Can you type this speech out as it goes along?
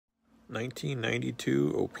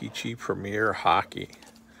1992 O-Pee-Chee Premier Hockey.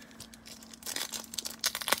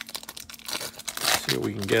 Let's see what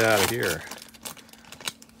we can get out of here.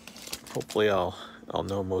 Hopefully I'll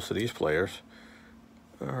know most of these players.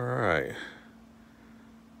 All right.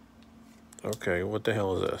 Okay, what the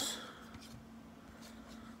hell is this?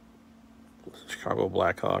 Chicago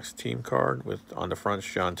Blackhawks team card with on the front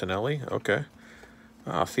John Tonelli. Okay.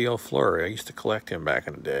 Theo Fleury. I used to collect him back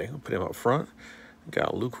in the day. I'll put him up front.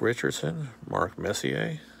 Got Luke Richardson, Mark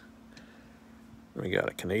Messier. We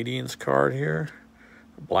got a Canadiens card here,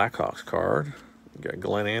 a Blackhawks card. We got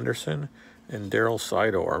Glenn Anderson and Daryl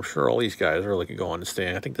Sydor. I'm sure all these guys really could go on the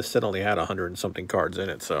stand. I think the set only had 100 and something cards in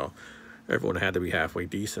it, so everyone had to be halfway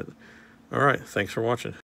decent. All right, thanks for watching.